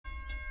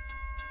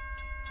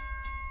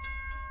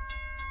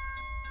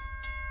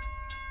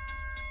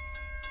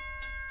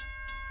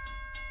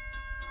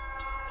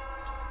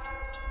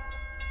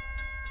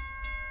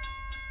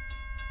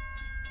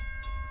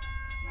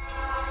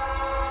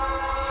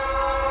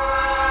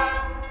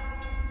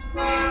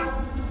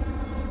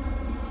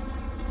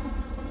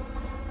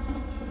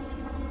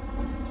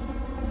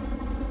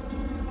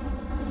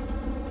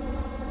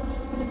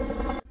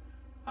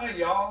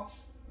y'all.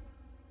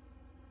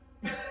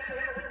 Start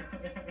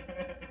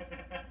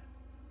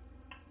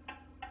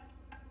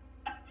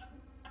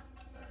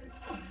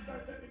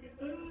that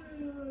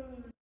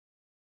again.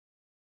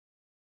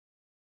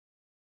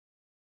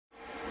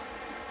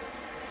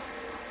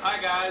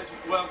 Hi guys,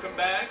 welcome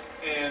back,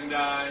 and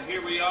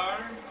here we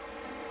are,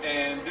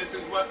 and this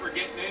is what we're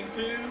getting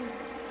into,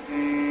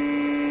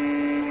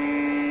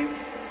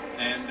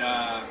 and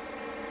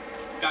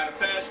got a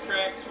fast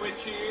track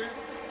switch here,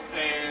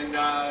 and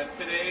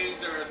today's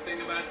our thing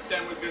about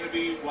S.T.E.M was going to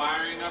be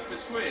wiring up the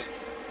switch.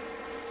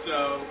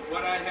 So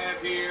what I have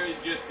here is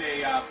just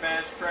a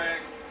fast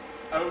track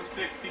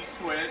 060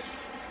 switch,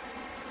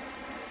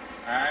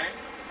 alright,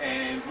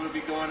 and we'll be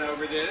going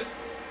over this.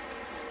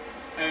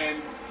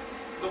 And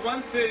the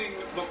one thing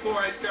before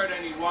I start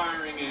any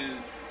wiring is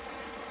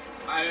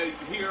I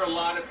hear a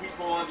lot of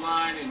people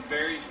online in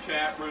various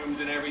chat rooms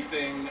and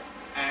everything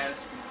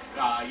ask,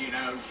 you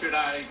know, should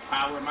I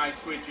power my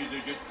switches or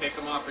just take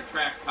them off of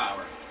track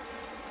power?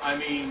 I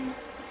mean,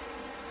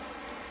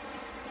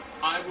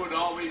 I would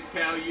always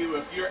tell you,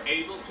 if you're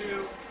able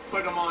to,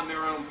 put them on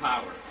their own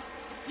power.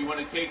 You want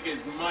to take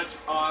as much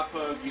off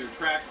of your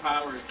track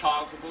power as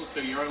possible so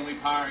you're only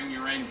powering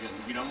your engine.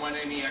 You don't want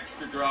any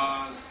extra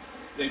draws.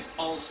 It's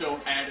also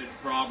added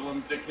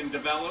problems that can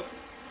develop.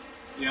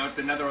 You know, it's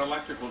another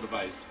electrical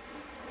device.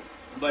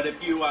 But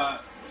if you,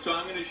 so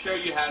I'm going to show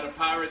you how to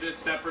power this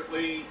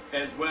separately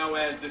as well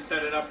as to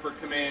set it up for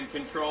command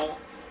control.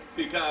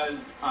 Because,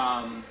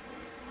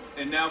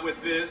 and now with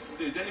this,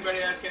 does anybody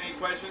ask any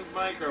questions,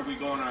 Mike, or are we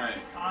going all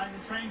right?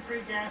 The train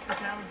free gas, if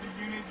that was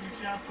the unit you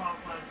shell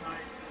swapped last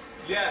night.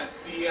 Yes,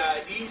 the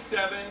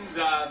E7s,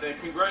 the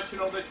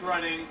congressional that's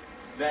running,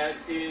 that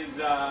is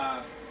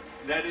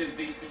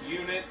the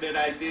unit that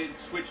I did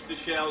switch the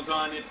shells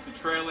on. It's the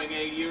trailing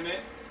A unit,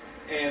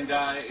 and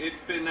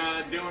it's been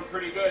doing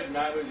pretty good, and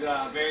I was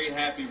very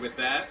happy with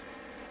that.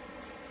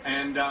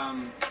 And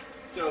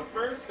so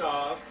first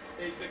off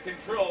is the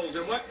controls,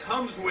 and what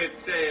comes with,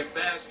 say, a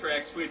fast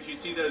track switch. You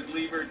see those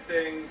levered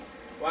things?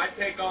 Well, I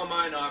take all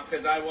mine off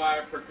because I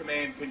wire for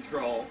command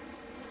control,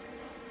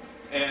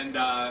 and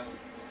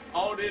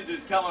all it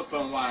is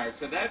telephone wire.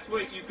 So that's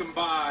what you can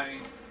buy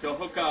to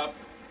hook up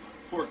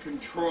for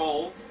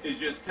control, is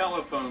just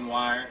telephone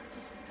wire.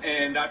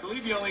 And I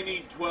believe you only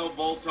need 12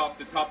 volts off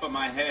the top of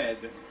my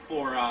head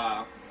for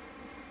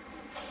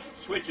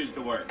switches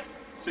to work.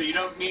 So you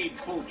don't need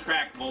full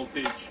track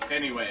voltage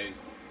anyways,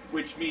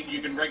 which means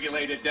you can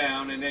regulate it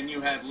down, and then you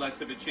have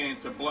less of a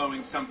chance of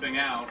blowing something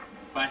out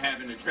by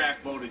having a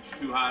track voltage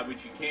too high,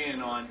 which you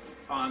can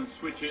on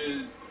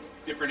switches,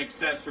 different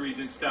accessories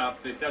and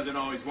stuff that doesn't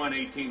always want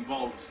 18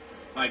 volts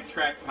like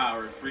track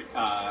power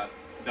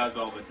does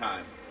all the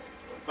time.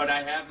 But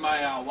I have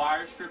my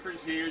wire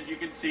strippers here. As you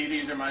can see,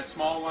 these are my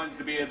small ones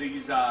to be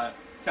these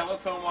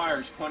telephone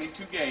wires,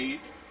 22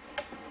 gauge.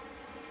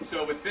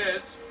 So with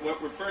this,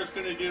 what we're first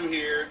going to do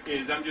here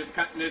is I'm just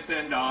cutting this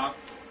end off.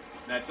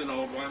 That's an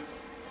old one.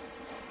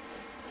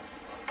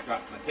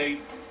 Drop my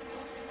tape.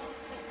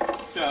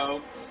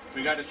 So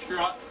we got to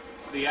strut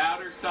the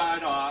outer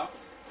side off.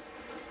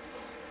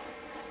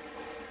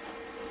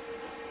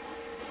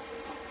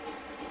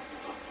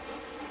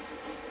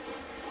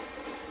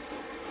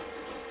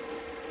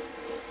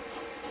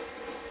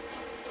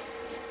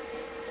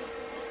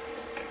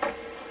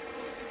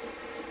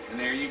 And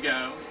there you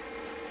go.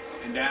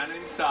 And down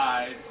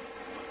inside,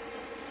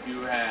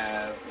 you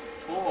have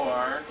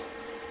 4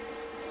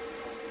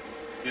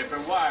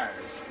 different wires,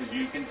 as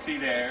you can see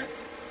there.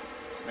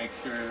 Make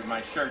sure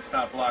my shirt's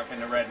not blocking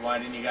the red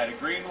one. And you got a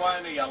green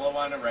one, a yellow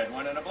one, a red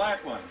one, and a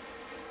black one.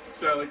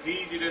 So it's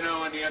easy to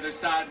know on the other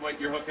side what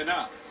you're hooking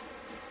up.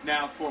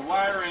 Now, for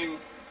wiring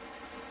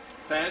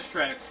fast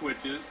track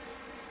switches,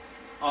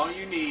 all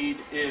you need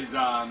is,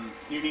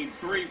 you need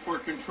 3 for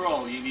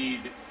control. You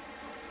need,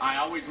 I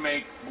always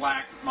make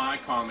black my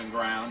common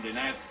ground, and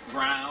that's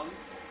ground,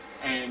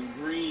 and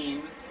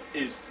green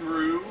is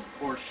through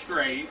or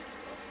straight,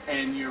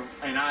 and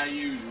I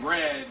use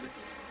red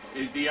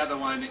is the other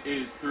one,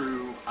 is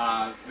through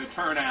the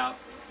turnout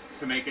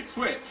to make it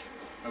switch,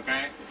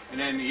 okay? And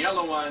then the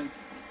yellow one,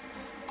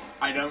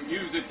 I don't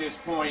use at this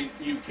point.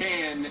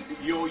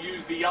 You'll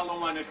use the yellow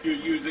one if you're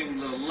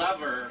using the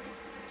lever,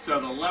 so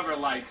the lever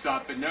lights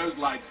up and those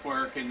lights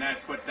work, and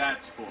that's what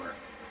that's for.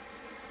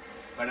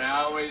 But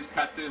I always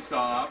cut this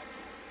off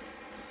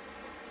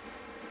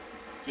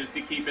just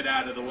to keep it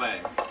out of the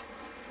way.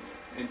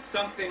 And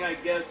something I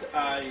guess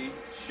I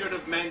should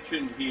have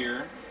mentioned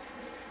here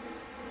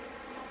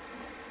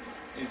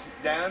is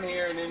down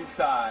here and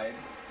inside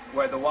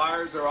where the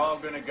wires are all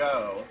going to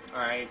go.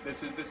 Alright,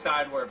 this is the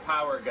side where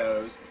power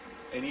goes,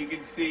 and you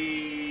can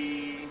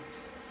see,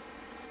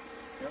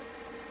 yep,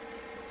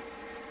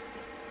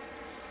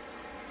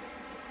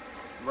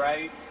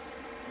 right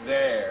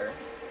there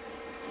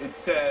it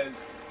says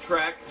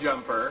track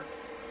jumper,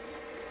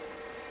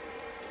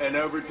 and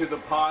over to the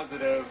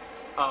positive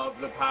of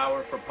the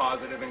power for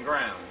positive and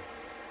ground.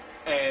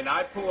 And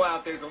I pull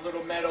out, there's a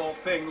little metal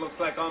thing, looks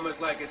like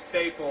almost like a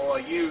staple,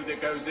 a U that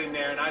goes in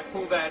there, and I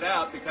pull that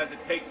out because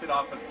it takes it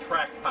off of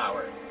track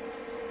power.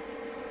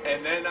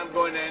 And then I'm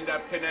going to end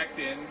up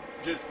connecting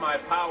just my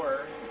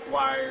power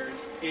wires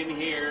in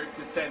here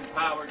to send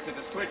power to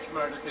the switch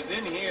motor, because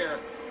in here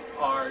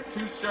are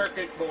 2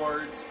 circuit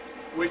boards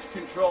which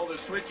control the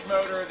switch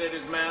motor that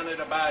is mounted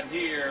about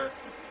here,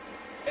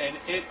 and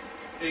it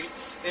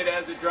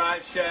has a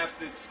drive shaft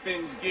that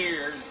spins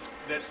gears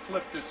that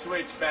flip the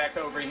switch back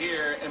over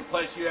here, and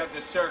plus you have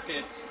the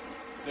circuits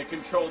that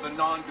control the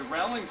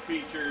non-derailling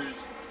features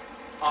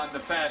on the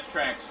fast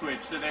track switch.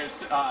 So there's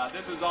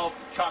this is all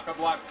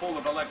chock-a-block full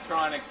of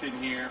electronics in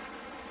here,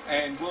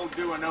 and we'll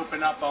do an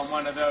open up on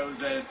one of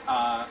those at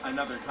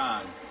another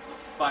time.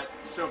 But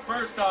so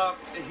first off,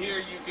 here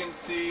you can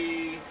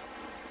see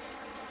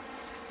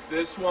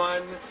this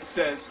one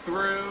says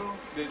through,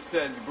 this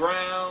says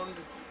ground,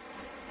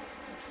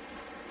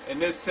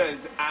 and this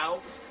says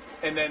out,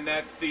 and then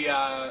that's the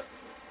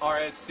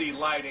RSC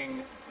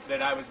lighting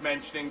that I was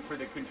mentioning for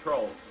the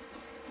controls.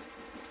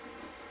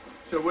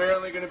 So we're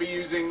only going to be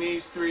using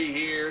these 3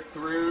 here,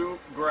 through,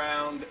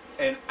 ground,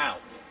 and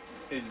out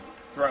is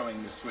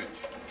throwing the switch.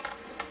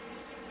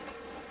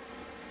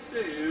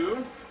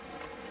 So,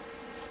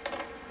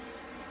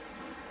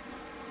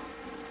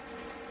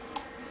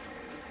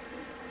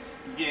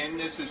 again,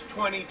 this is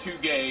 22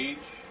 gauge,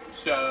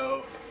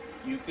 so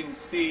you can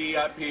see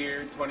up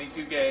here,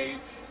 22 gauge.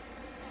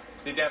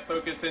 Did that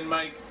focus in,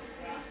 Mike?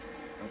 Yeah.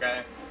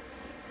 Okay.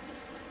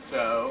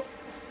 So,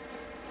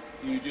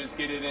 you just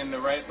get it in the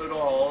right little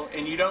hole,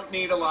 and you don't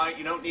need a lot.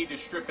 You don't need to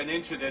strip an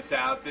inch of this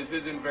out. This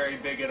isn't very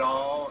big at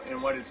all,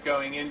 and what it's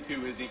going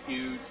into isn't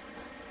huge.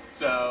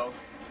 So,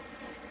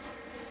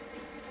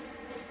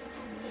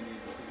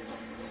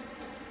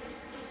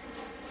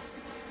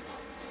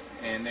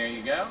 and there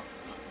you go.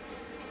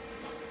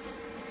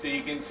 So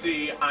you can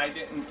see I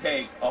didn't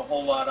take a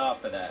whole lot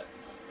off of that.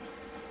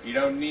 You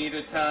don't need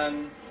a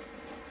ton.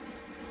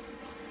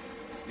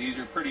 These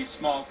are pretty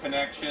small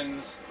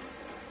connections.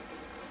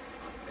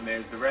 And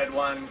there's the red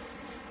one.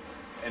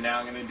 And now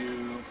I'm going to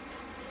do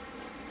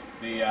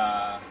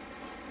the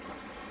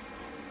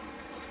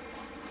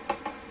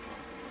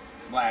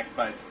black.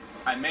 But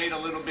I made a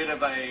little bit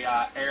of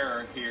a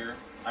error here.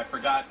 I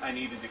forgot I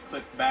needed to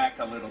clip back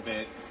a little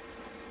bit.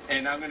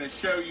 And I'm going to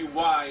show you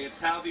why. It's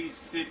how these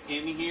sit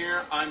in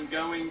here. I'm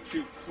going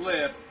to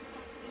clip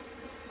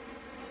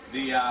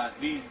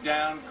these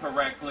down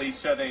correctly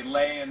so they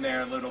lay in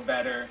there a little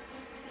better.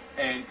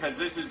 And because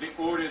this is the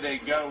order they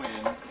go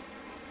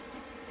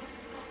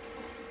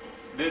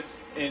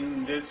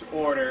in this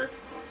order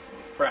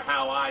for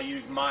how I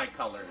use my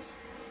colors.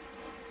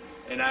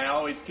 And I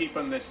always keep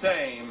them the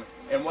same.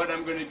 And what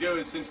I'm going to do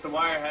is, since the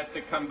wire has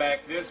to come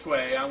back this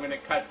way, I'm going to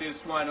cut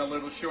this one a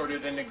little shorter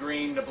than the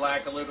green, the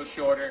black a little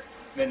shorter,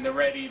 then the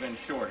red even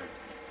shorter.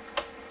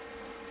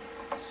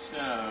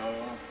 So,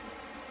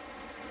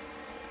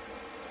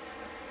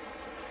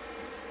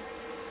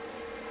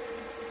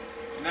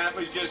 and that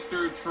was just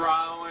through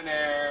trial and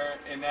error,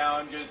 and now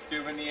I'm just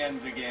doing the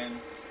ends again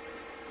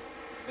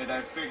that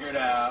I figured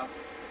out.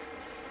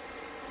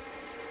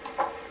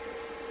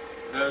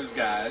 Those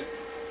guys.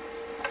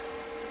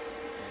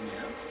 And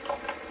yeah.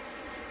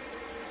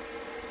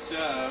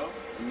 So,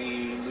 let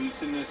me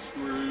loosen the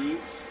screws.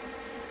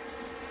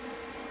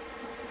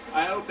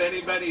 I hope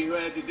anybody who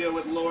had to deal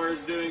with Laura's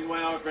doing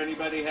well. If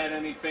anybody had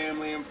any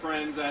family and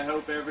friends, I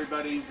hope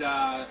everybody's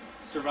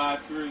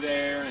survived through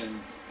there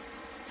and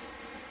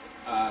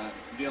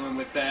dealing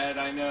with that.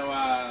 I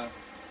know,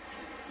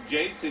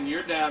 Jason,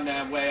 you're down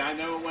that way. I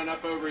know it went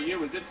up over you.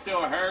 Was it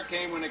still a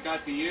hurricane when it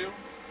got to you?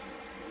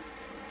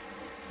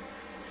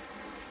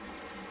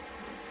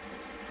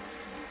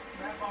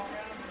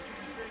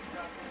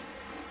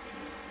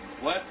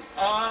 What's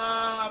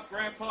up,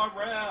 Grandpa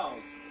Rouse?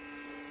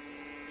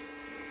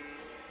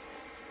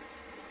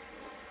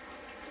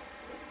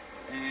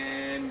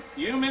 And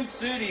Human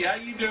City, how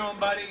you doing,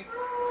 buddy?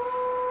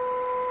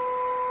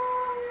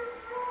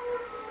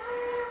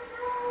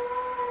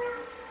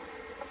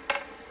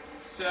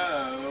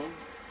 So,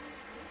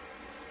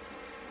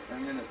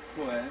 I'm going to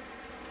put,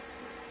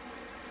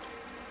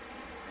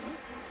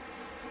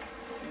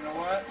 you know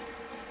what?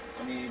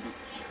 I need to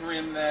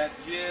trim that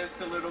just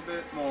a little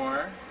bit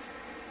more.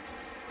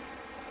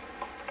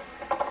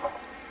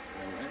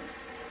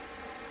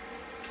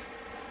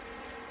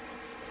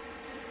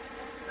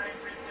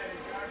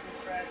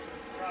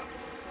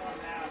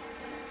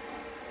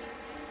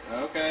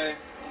 Okay.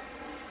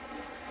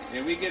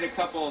 Yeah, we get a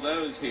couple of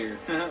those here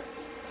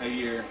a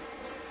year.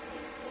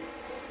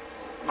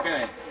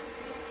 Okay.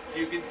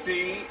 You can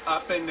see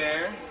up in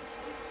there.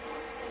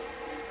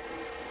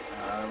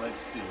 Let's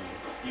see.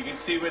 You can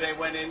see where they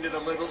went into the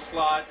little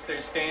slots.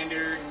 They're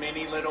standard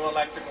mini little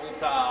electrical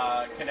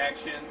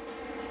connections.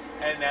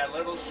 And that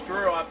little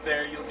screw up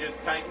there, you'll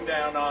just tighten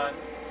down on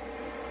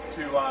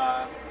to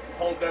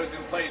hold those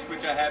in place,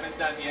 which I haven't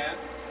done yet.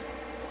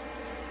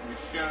 I'm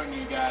just showing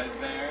you guys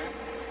there.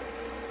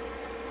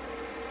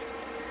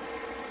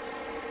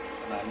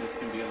 This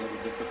can be a little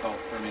difficult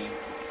for me.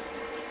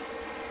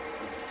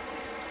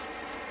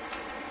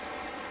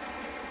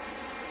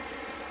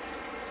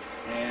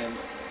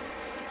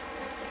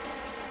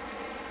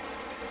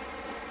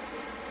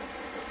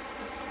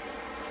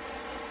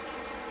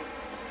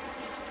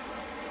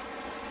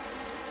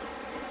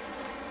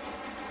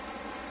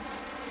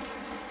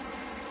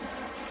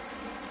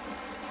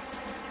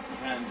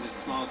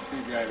 small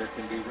screwdriver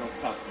can be real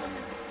tough for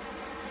me.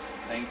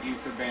 Thank you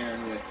for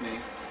bearing with me.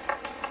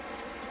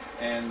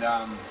 And,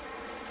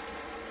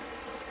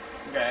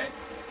 okay.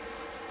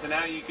 So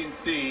now you can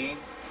see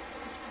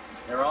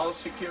they're all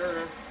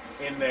secure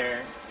in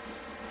there.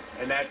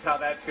 And that's how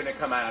that's going to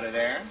come out of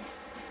there.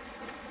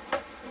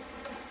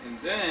 And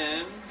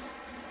then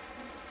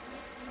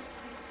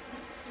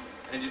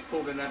I just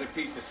pulled another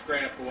piece of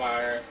scrap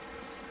wire.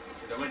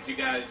 I want you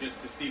guys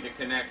just to see the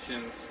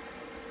connections.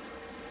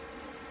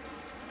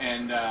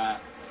 And how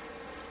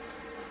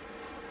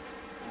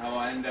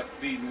I end up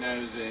feeding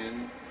those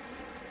in.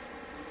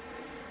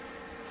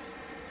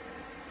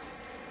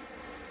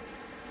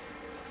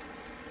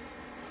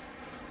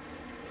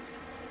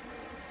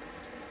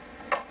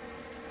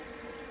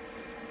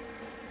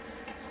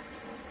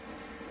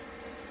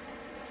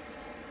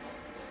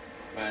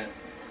 But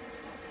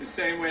the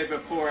same way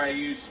before, I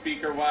used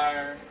speaker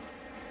wire.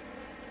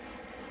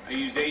 I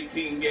use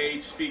 18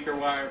 gauge speaker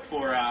wire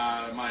for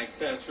my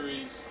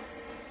accessories.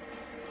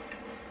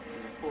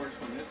 And of course,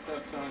 when this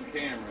stuff's on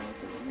camera, I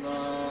do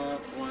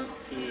not want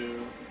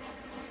to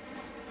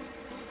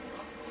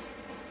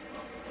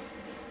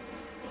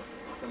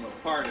come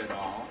apart at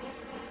all.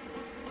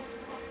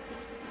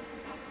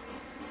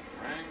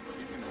 Right?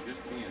 You're going to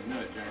just be a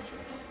nudge, aren't you?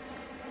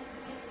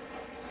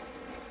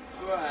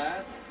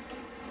 But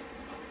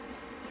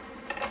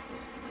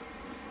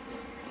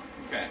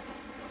okay.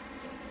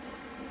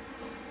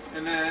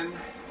 And then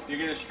you're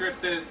going to strip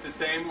this the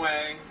same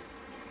way.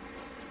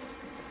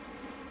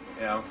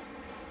 You know.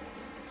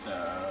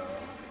 So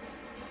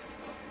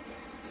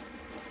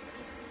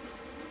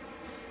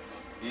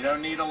you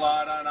don't need a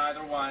lot on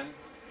either one.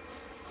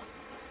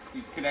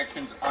 These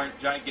connections aren't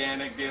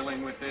gigantic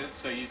dealing with this,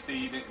 so you see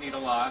you didn't need a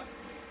lot.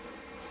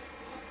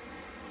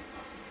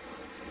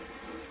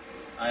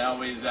 I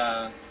always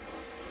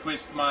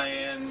twist my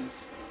ends,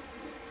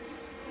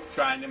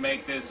 trying to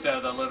make this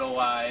so the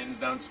little ends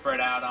don't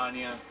spread out on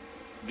you,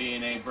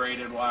 being a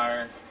braided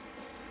wire.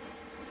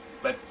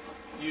 But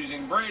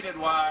using braided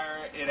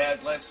wire, it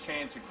has less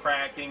chance of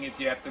cracking if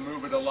you have to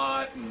move it a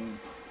lot and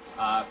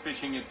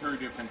fishing it through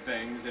different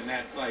things, and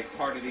that's like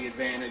part of the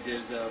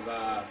advantages of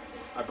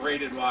a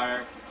braided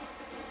wire.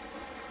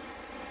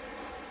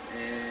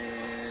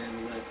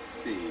 And let's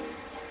see,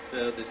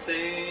 so the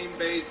same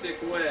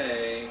basic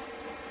way,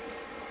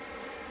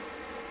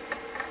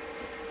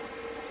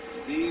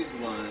 these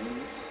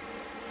ones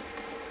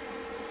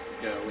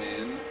go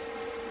in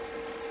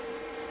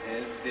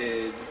as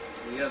did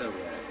the other way.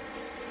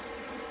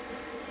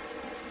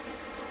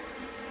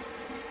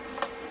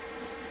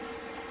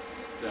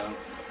 So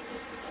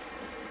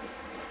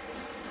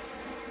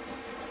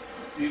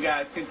you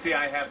guys can see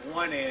I have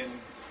one in,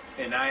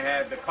 and I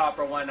have the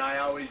copper one I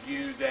always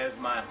use as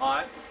my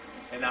hot,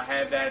 and I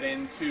have that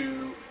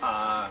into,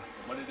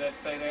 what does that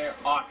say there?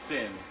 Aux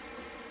in.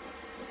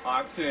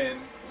 Aux in.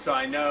 So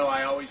I know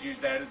I always use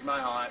that as my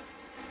hot.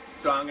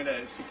 So I'm going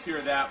to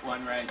secure that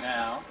one right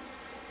now.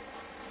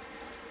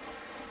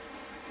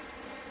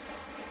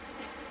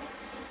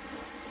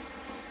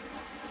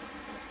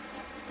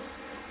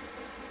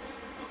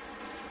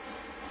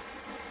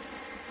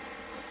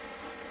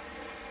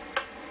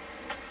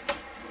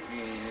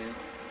 And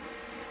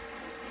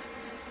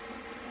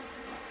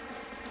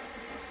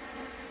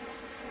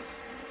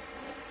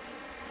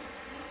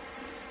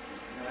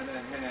gotta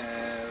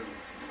have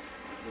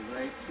the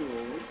right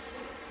tools.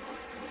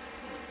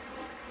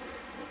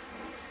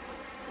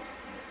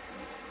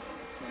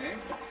 Okay.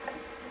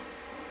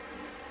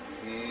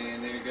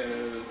 And there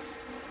goes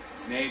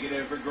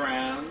negative or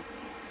ground.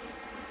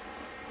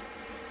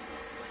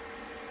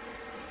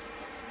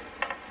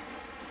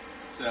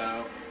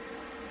 So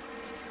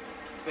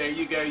there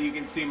you go, you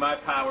can see my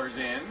power's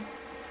in.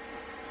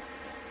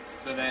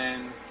 So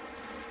then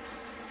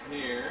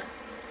here,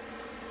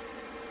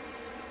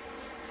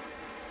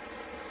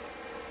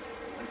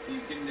 what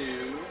you can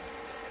do,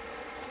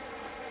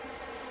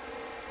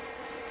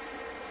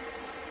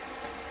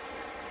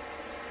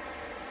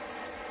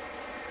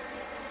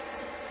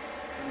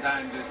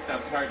 sometimes this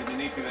stuff's hard to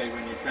manipulate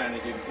when you're trying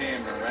to do the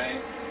camera,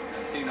 right?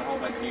 I've seen a whole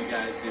bunch of you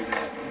guys do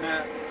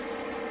that.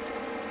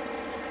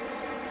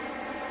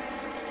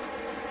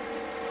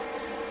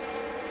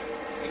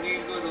 And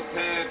these little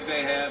tabs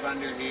they have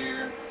under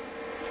here,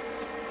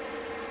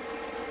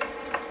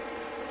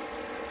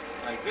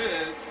 like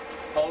this,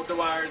 hold the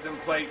wires in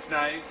place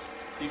nice.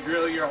 You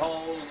drill your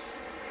holes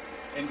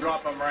and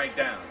drop them right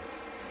down.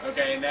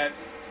 Okay, and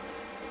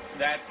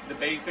that's the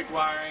basic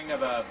wiring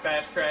of a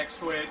fast track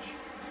switch.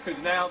 Because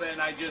now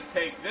then I just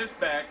take this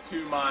back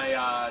to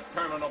my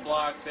terminal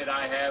block that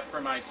I have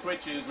for my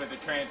switches with a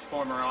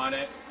transformer on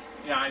it.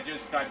 You know, I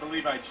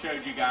believe I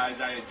showed you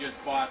guys, I had just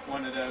bought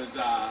one of those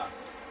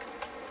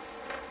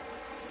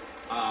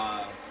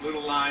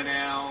little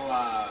Lionel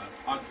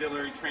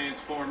auxiliary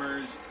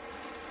transformers,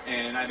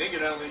 and I think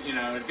it only, you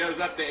know, it goes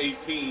up to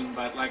 18,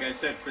 but like I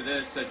said, for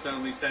this, it's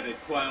only set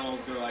at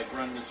 12 to like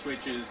run the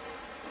switches,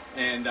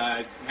 and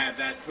I have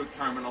that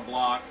terminal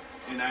block,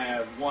 and I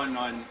have one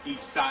on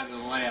each side of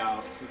the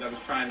layout, because I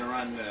was trying to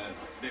run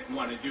didn't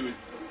want to do as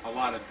a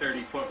lot of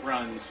 30-foot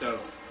runs, so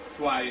that's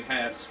why I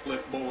have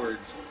split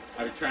boards.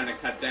 I was trying to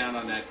cut down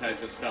on that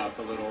type of stuff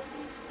a little.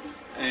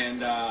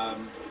 And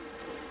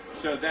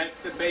so that's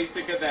the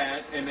basic of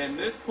that. And then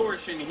this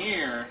portion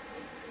here,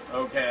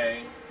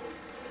 okay,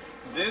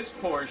 this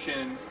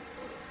portion,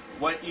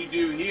 what you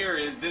do here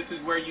is this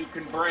is where you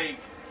can break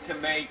to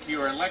make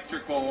your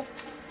electrical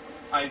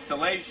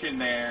isolation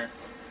there,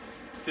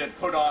 to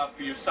put off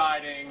your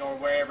siding or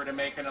wherever to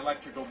make an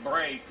electrical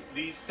break.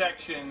 These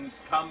sections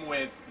come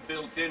with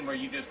built in where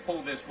you just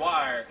pull this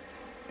wire,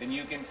 and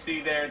you can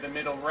see there the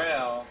middle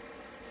rail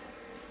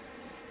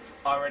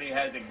already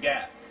has a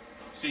gap.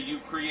 So you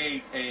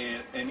create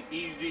an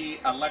easy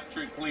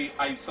electrically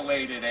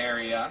isolated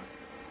area.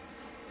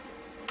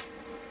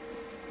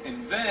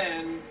 And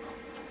then,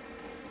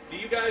 do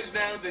you guys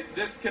know that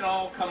this can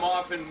all come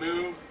off and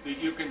move, that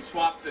you can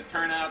swap the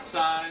turnout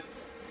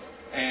sides?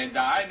 And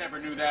I never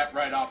knew that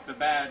right off the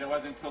bat. It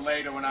wasn't until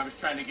later when I was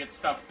trying to get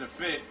stuff to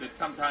fit that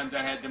sometimes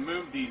I had to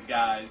move these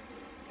guys.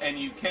 And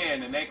you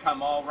can, and they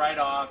come all right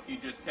off. You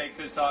just take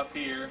this off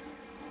here,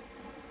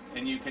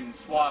 and you can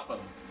swap them.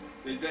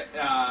 Is that,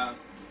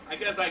 I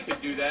guess I could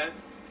do that.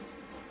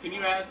 Can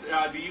you ask?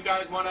 Do you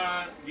guys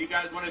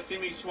wanna see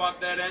me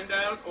swap that end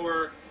out,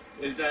 or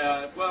is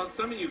well,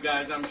 some of you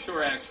guys I'm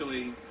sure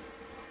actually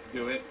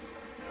do it.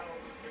 So,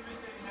 you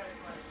just said you had a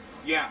question.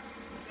 Yeah. You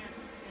said,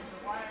 is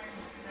the wiring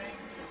saying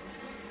to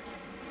DC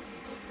and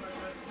DCC, or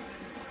does it say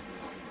to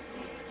DCC?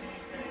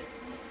 And then you say,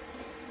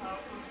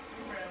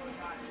 two-rail is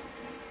not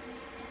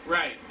DC.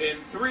 Right. In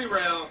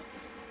 3-rail,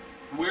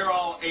 we're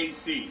all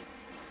AC.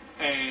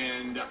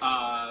 And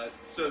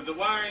so the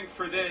wiring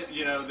for this,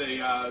 you know,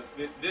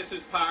 this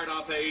is powered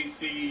off the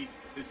AC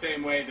the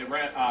same way the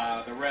rails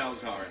are.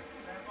 That's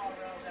all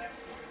rails actually.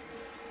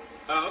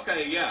 Oh,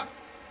 okay, yeah.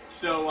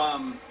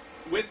 So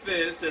with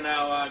this, and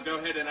I'll go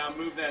ahead and I'll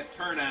move that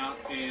turnout,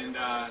 and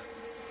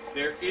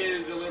there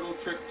is a little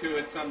trick to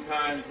it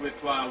sometimes with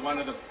one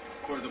of the,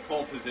 for the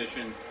pole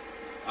position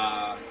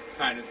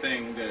kind of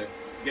thing to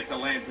get the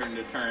lantern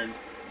to turn.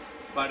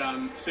 But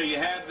so you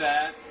have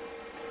that.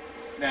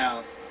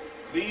 Now,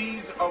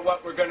 these are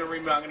what we're going to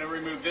remove. I'm going to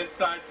remove this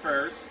side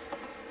first.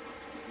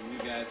 And you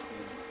guys can.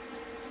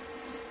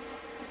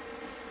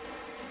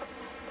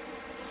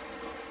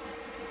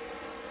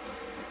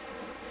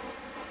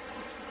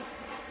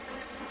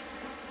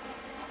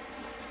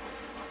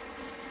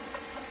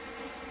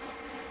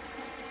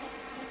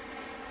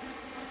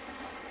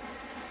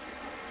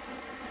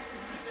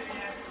 You said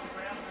yes, the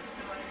rails are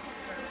still AC,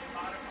 or they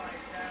modify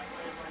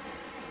exactly like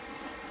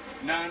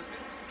None.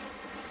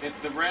 If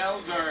the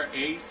rails are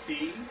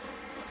AC,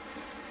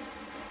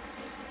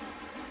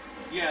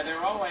 yeah,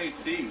 they're all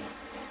AC.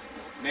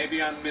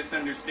 Maybe I'm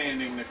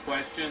misunderstanding the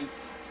question.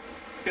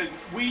 Because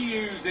we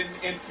use, in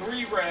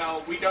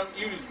 3-rail, we don't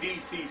use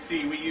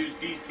DCC, we use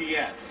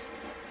DCS.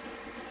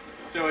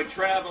 So it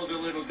travels a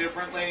little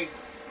differently.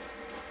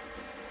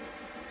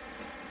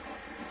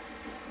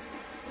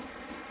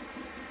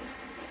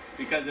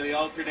 Because of the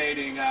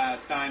alternating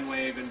sine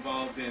wave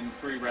involved in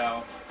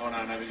 3-rail. Hold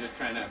on, I was just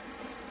trying to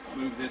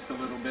move this a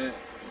little bit.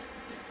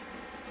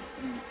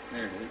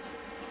 There it is.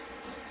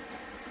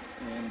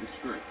 And the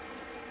screw.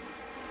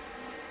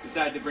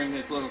 Decided to bring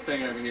this little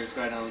thing over here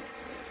so I don't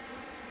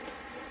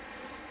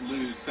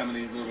lose some of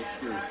these little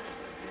screws.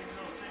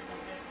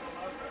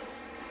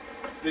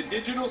 The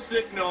digital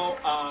signal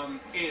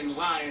in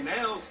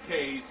Lionel's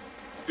case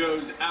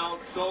goes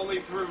out solely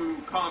through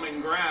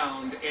common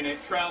ground, and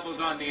it travels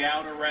on the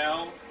outer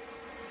rail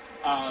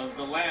of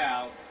the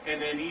layout,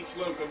 and then each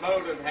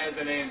locomotive has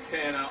an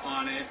antenna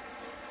on it,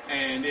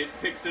 and it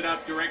picks it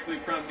up directly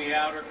from the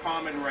outer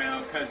common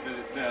rail, because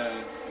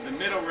the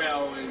middle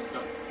rail is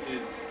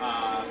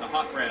the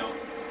hot rail,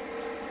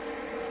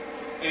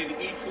 and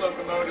each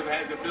locomotive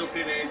has a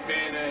built-in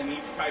antenna, and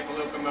each type of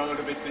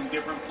locomotive, it's in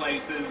different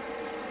places,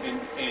 and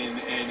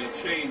it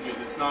changes.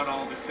 It's not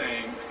all the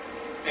same.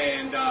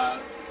 And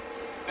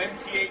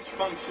MTH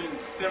functions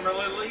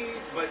similarly,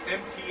 but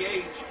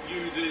MTH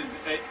uses,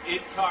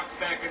 it talks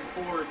back and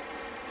forth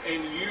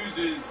and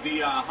uses the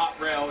hot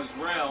rail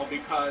as rail,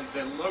 because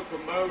the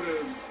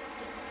locomotives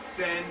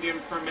send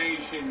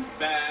information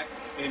back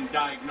and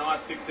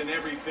diagnostics and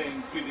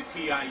everything to the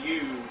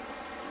TIU,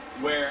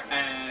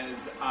 whereas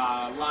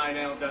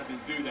Lionel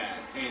doesn't do that.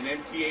 And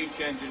MTH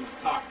engines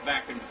talk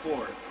back and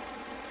forth.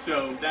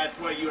 So that's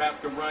why you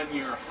have to run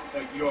your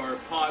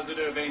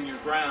positive and your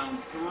ground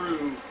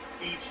through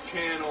each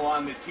channel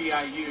on the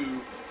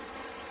TIU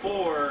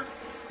for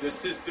the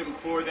system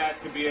for that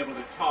to be able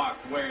to talk,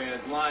 whereas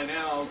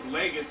Lionel's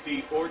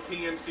legacy, or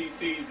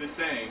TMCC is the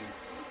same,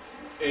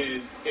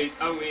 is it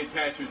only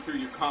attaches through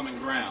your common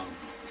ground.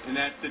 And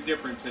that's the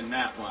difference in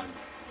that one.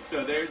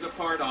 So there's a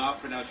part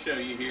off, and I'll show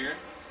you here.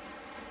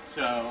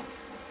 So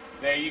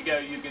there you go.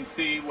 You can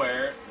see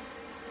where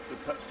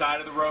the side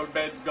of the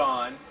roadbed's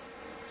gone.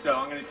 So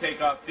I'm going to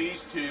take off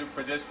these two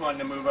for this one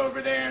to move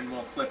over there, and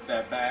we'll flip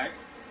that back.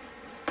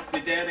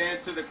 Did that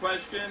answer the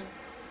question?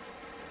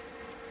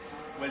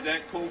 Was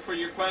that cool for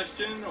your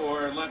question?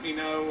 Or let me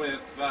know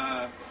if...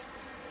 I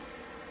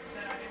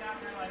did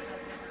not realize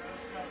that different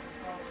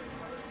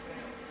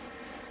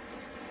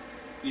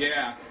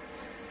Yeah.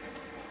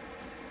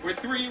 We're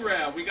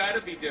 3-rail. We got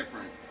to be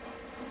different.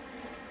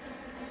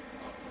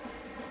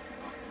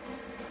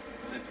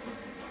 It's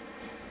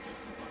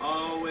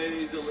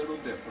always a little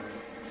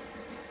different.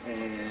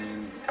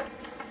 And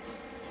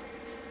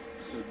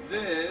so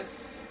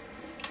this,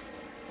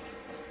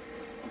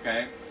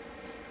 okay.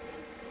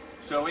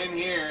 So in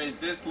here is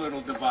this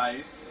little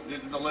device.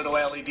 This is the little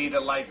LED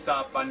that lights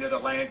up under the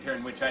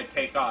lantern, which I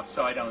take off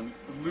so I don't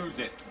lose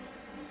it.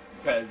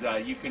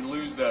 Because you can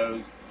lose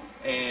those.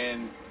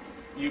 And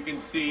you can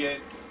see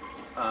it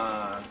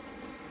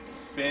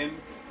spin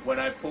when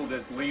I pull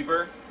this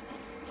lever.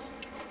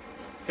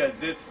 Because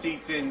this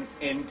seats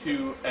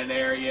into an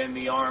area in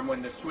the arm.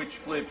 When the switch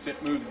flips,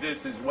 it moves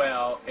this as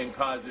well and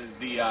causes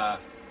the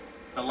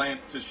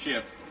lamp to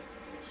shift.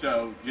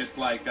 So just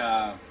like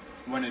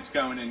when it's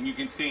going, and you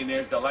can see, and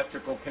there's the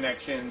electrical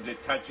connections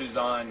it touches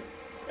on.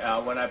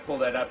 When I pull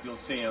that up, you'll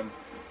see them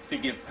to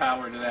give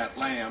power to that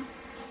lamp.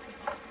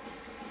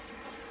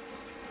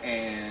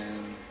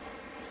 And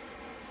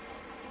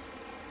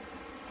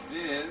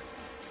this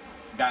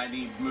guy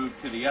needs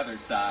moved to the other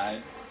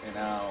side, and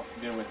I'll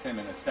deal with him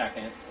in a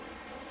second.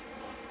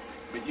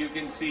 But you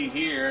can see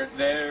here,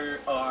 there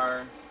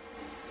are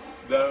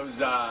those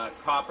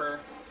copper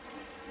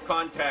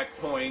contact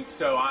points,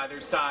 so either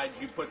side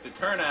you put the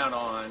turnout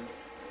on,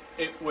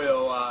 it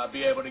will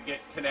be able to get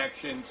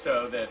connection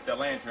so that the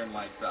lantern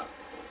lights up.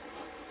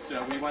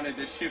 So we wanted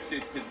to shift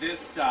it to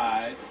this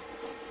side.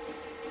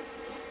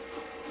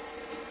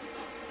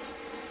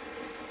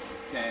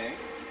 Okay.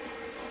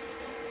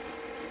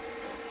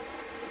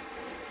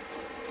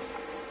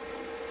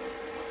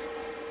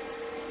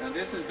 Now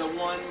this is the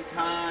one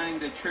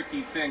kind of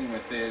tricky thing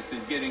with this,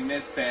 is getting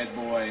this bad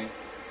boy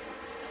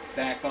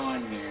back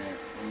on here.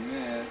 And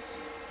this,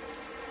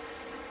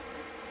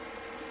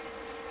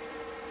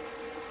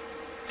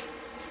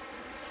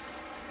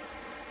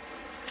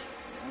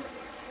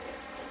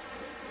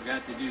 you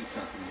got to do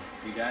something.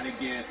 You got to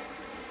get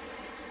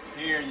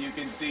here. You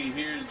can see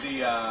here's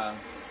the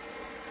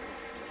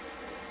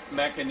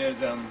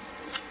mechanism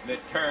that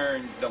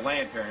turns the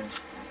lantern.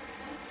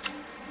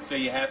 So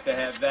you have to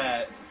have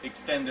that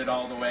extended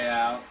all the way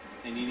out,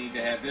 and you need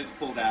to have this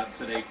pulled out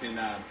so they can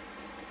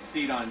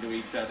seat onto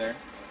each other.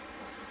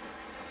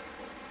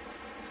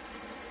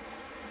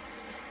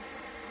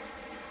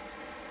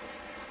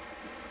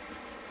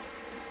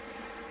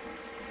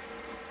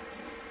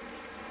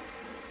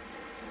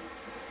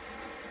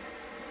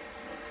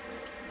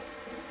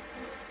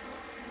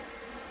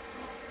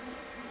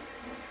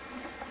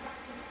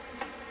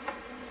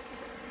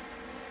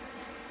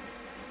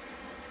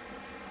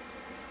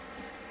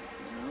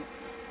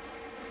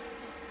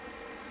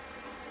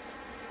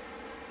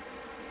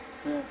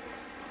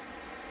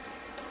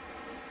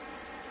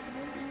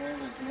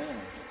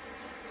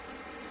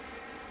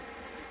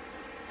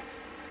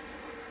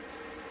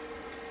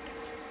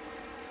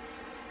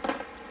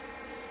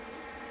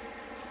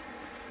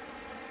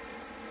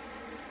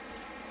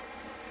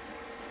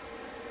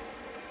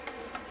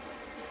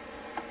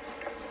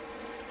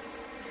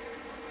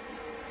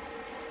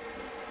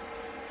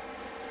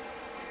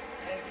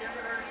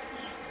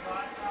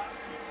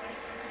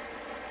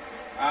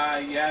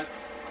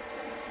 Yes.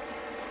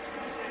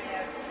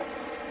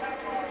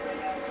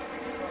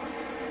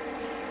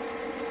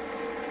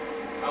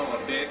 Oh,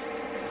 a bit.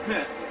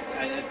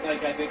 It's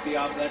like, I think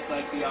that's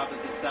like the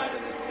opposite side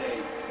of the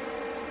state.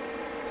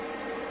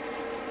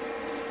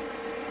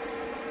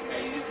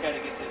 Okay, you just got to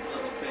get this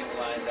little thing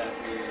lined up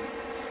here.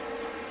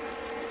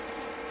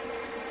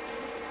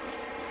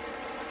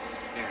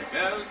 There it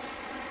goes.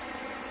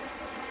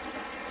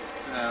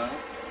 So.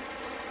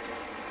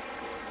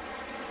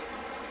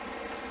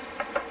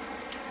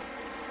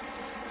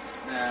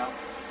 Now,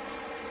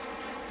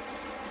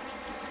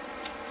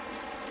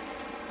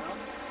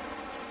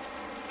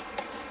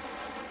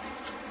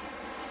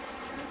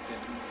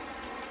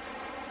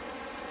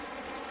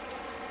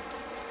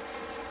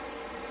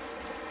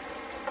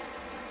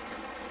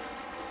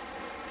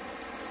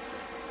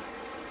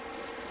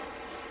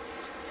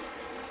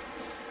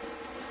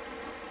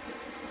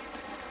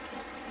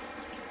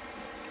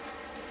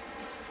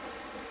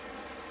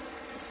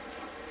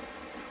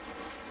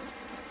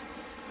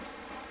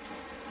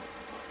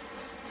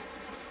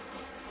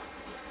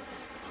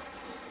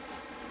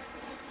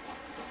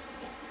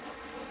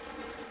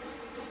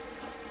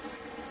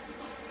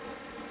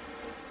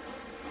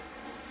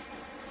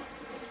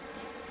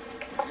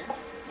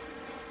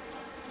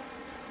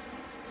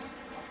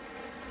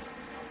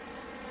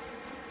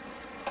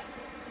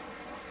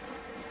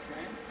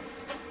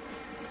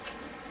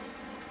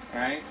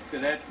 Alright, so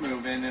that's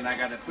moving, and I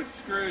got to put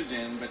screws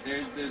in, but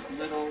there's this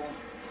little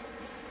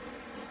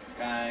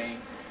guy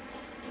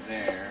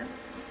there.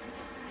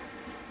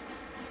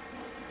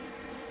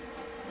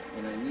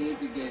 And I need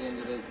to get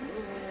into this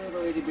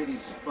little itty bitty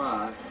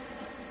spot.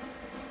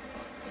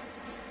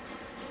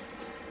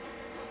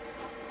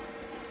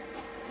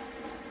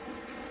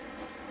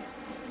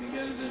 And he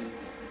goes in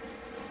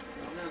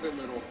another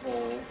little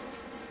hole.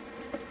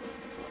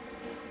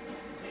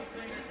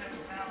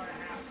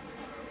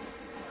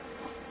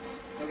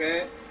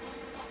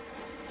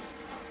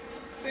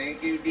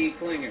 Thank you, D.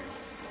 Klinger.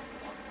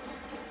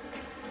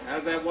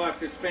 How's that walk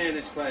to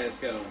Spanish class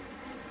going?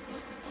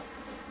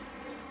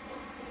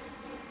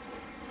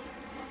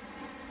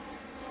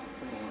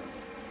 Come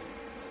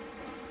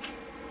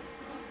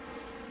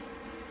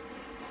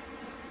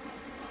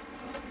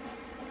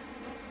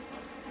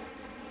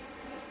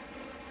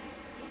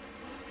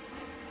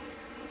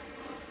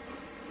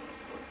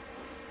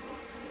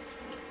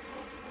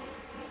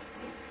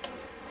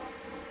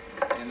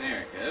on. And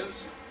there it goes.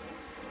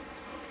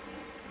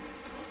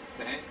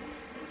 Okay.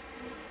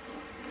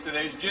 So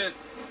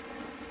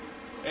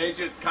it's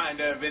just kind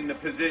of in the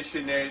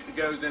position there. It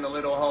goes in a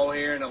little hole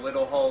here and a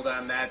little hole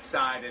on that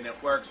side, and it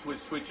works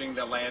with switching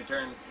the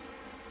lantern.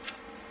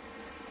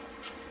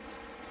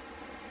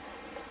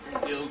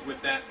 It deals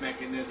with that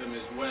mechanism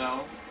as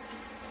well.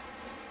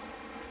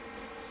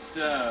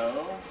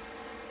 So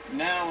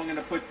now I'm going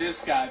to put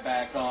this guy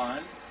back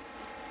on.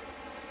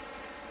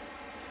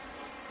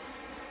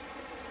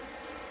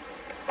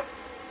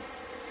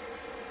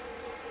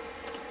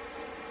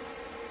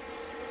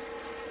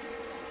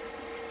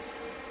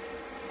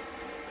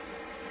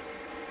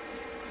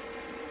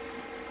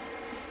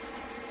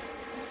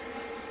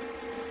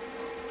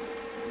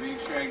 Make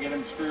sure I get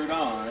them screwed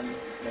on,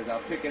 because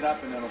I'll pick it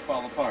up and it'll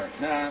fall apart.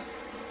 Nah.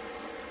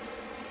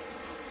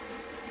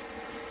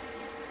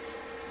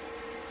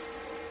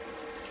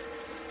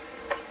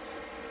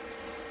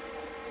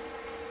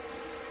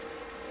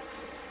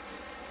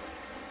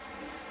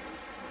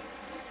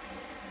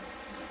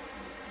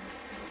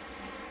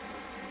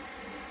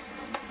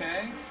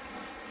 Okay.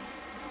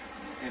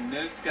 And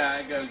this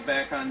guy goes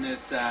back on this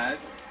side.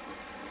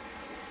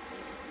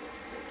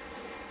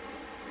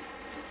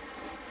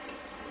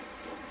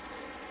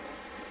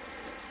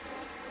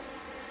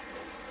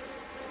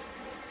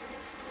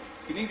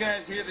 Can you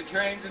guys hear the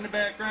trains in the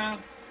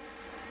background?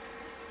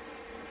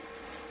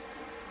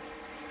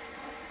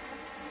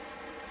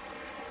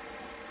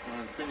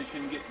 I'm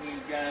finishing getting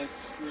these guys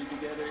screwed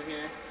together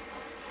here.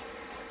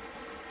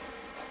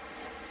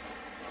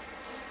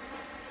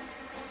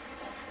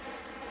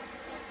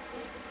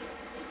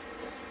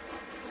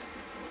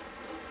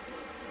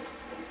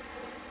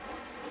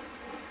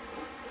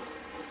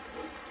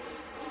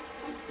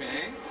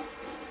 Okay.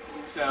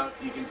 So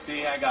you can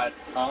see I got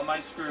all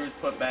my screws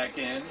put back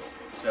in.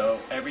 So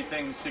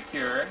everything's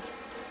secure,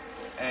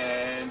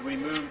 and we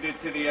moved it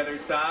to the other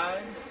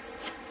side,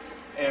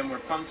 and we're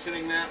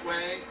functioning that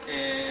way.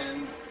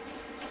 And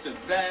so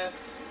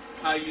that's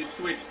how you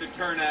switch the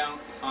turnout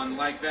on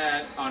like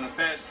that on a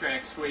fast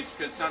track switch,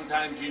 because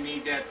sometimes you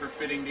need that for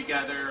fitting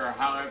together or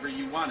however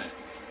you want it.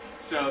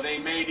 So they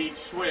made each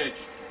switch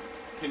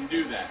can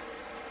do that.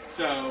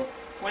 So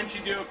once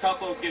you do a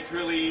couple, it gets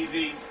really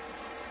easy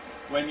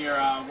when you're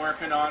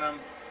working on them.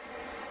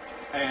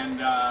 And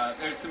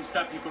there's some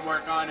stuff you can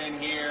work on in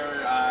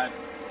here. I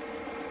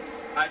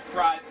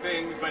fried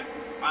things, but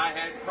I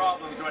had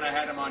problems when I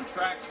had them on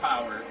track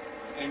power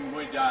and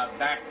would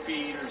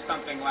backfeed or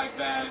something like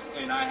that,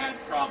 and I had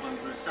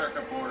problems with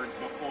circuit boards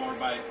before,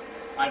 but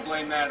I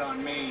blame that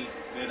on me,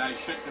 that I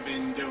shouldn't have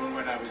been doing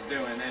what I was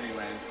doing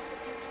anyways.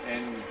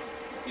 And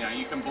you know,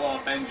 you can blow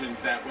up engines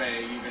that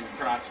way, even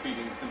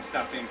cross-feeding some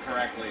stuff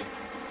incorrectly.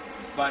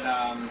 But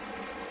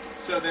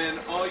so then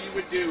all you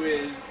would do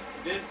is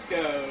this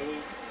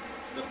goes,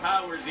 the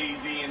power's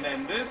easy, and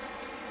then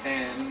this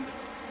end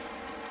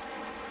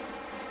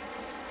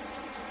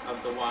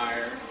of the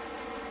wire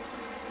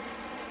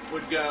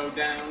would go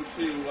down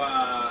to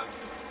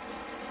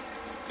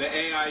the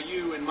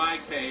AIU in my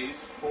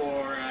case,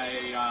 or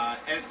a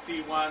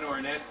SC1 or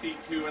an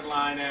SC2 in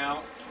line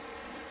out,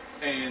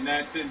 and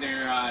that's in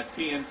their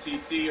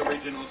TMCC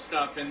original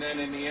stuff. And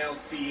then in the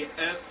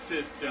LCS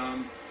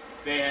system,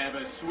 they have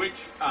a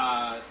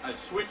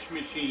switch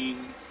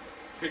machine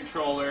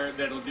controller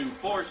that'll do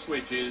 4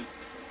 switches,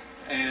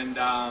 and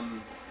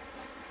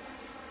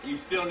you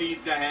still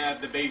need to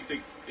have the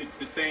basic, it's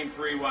the same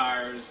 3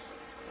 wires.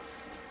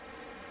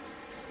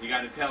 You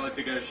got to tell it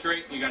to go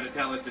straight, you got to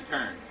tell it to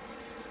turn.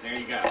 There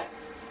you go.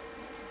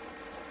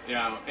 You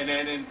know, and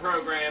then in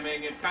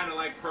programming, it's kind of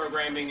like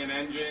programming an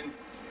engine.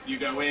 You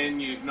go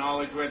in, you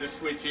acknowledge where the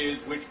switch is,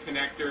 which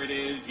connector it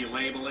is, you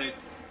label it,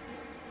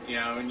 you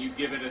know, and you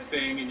give it a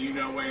thing and you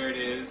know where it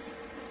is.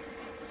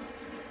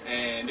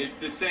 And it's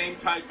the same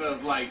type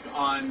of, like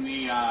on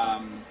the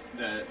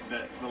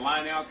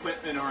line out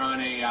equipment, or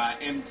on a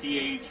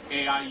MTH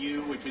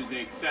AIU, which is the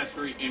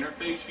accessory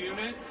interface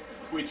unit,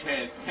 which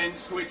has 10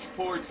 switch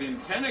ports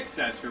and 10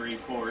 accessory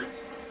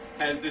ports,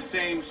 has the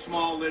same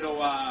small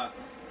little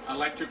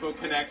electrical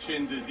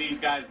connections as these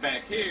guys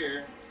back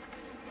here,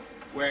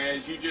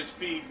 whereas you just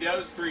feed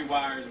those 3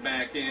 wires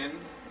back in,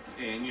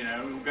 and you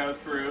know, it'll go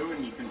through,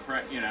 and you can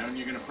and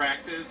you're going to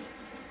practice.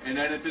 And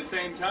then at the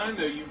same time,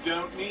 though, you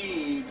don't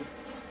need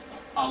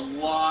a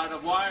lot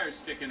of wires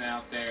sticking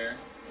out there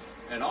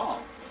at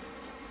all.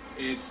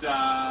 It's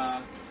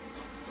they're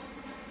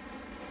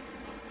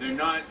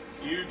not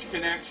huge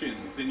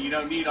connections, and you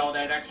don't need all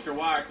that extra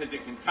wire, because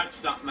it can touch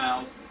something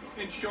else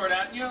and short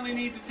out. You only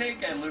need to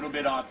take a little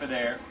bit off of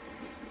there,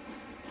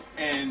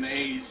 And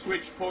a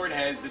switch port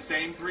has the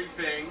same three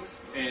things,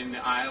 and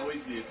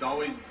it's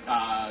always,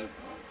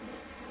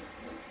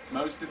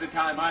 most of the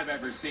time I've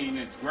ever seen,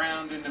 it's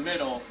ground in the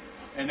middle,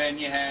 and then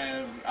you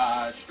have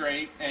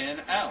straight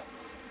and out,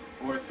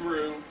 or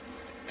through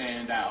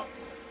and out.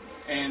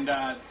 And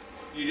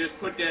you just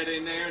put that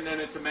in there, and then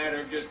it's a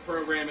matter of just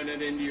programming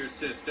it into your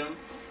system.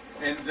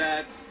 And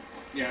that's,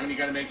 you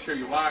got to make sure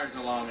your wires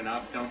are long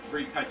enough. Don't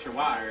pre-cut your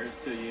wires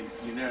till you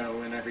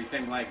know, and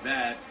everything like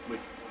that, which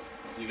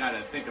you got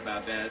to think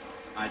about that.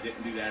 I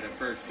didn't do that at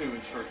first, too,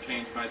 and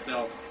shortchanged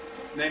myself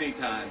many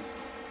times.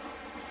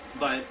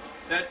 But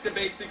that's the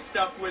basic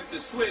stuff with the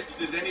switch.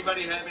 Does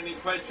anybody have any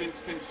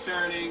questions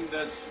concerning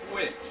the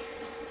switch?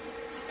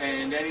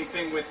 And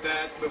anything with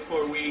that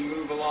before we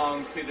move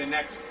along to the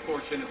next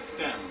portion of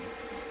S.T.E.M?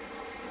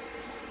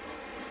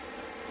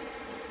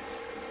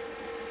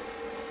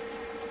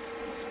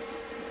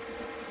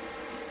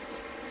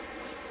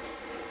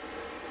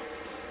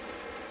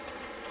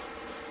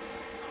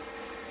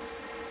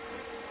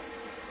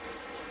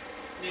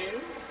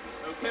 New?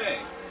 Okay.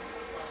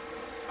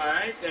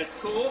 Alright, that's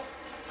cool.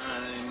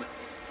 I'm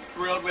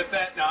thrilled with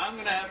that. Now I'm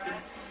going to have to...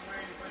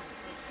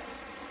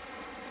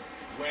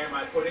 Where am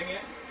I putting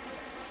it?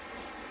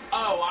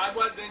 Oh, I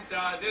wasn't,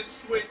 this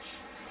switch,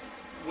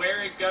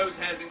 where it goes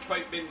hasn't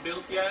quite been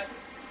built yet,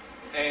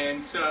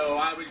 and so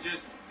I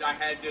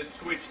had this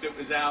switch that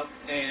was out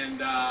and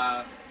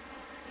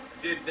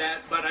did that,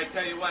 but I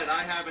tell you what,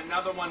 I have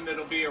another one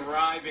that'll be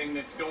arriving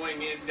that's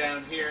going in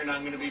down here, and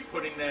I'm going to be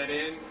putting that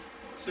in,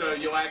 so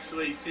you'll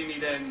actually see me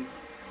then.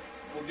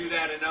 We'll do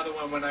that another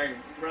one when I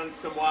run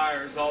some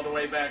wires all the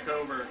way back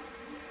over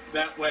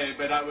that way,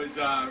 but I was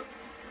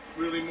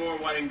really more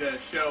wanting to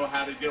show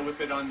how to deal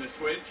with it on the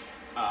switch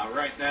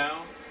right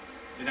now,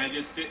 and I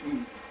just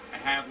didn't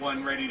have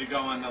one ready to go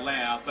on the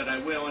layout, but I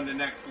will in the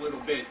next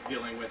little bit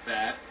dealing with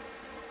that.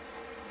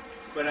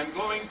 But I'm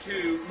going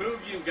to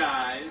move you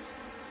guys,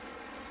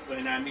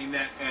 and I mean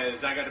that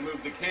as I got to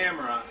move the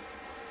camera,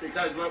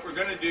 because what we're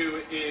going to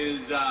do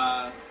is,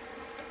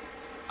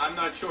 I'm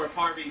not sure if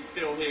Harvey's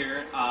still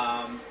here,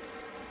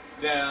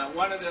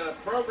 one of the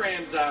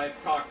programs I've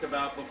talked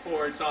about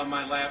before, it's on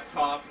my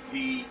laptop,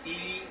 the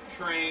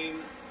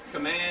E-Train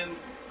command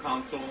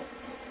console.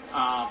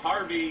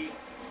 Harvey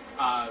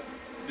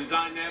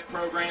designed that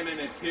program, and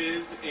it's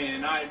his,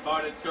 and I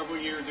bought it several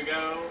years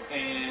ago,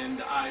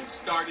 and I've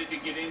started to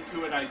get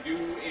into it.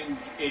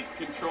 It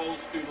controls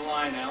through the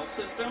Lionel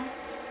system,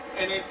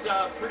 and it's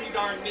pretty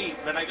darn neat,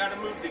 but I got to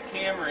move the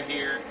camera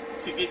here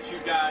to get you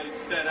guys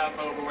set up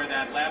over where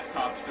that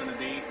laptop's going to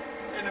be.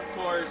 And of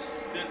course,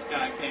 this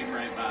guy came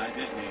right by,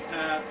 didn't he?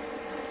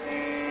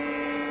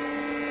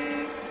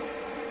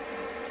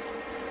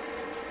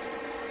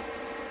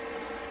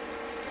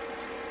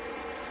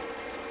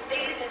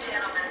 Ladies and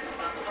gentlemen,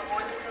 welcome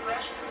aboard the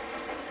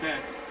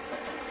Congressional.